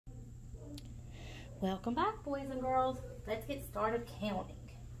Welcome back, boys and girls. Let's get started counting.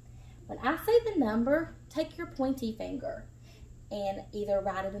 When I say the number, take your pointy finger and either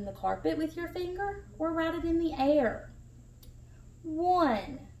write it in the carpet with your finger or write it in the air.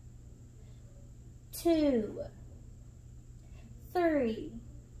 1, 2, 3,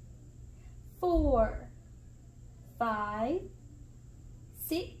 4, 5,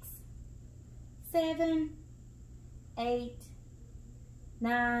 6, 7, 8,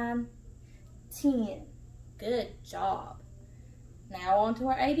 9, 10. Good job. Now on to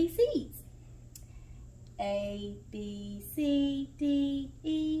our ABCs. A, B, C, D,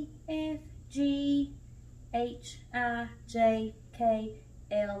 E, F, G, H, I, J, K,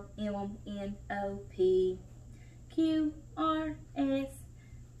 L, M, N, O, P, Q, R, S,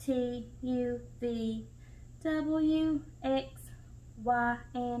 T, U, V, W, X, Y,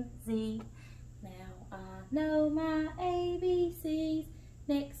 and Z. Now I know my ABCs.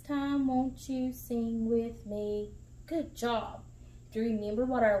 Next time, won't you sing with me? Good job. Do you remember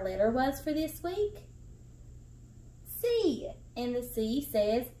what our letter was for this week? C. And the C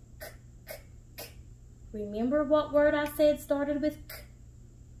says k, k, k. Remember what word I said started with k?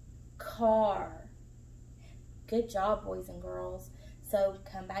 Car. Good job, boys and girls. So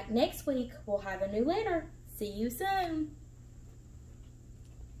come back next week. We'll have a new letter. See you soon.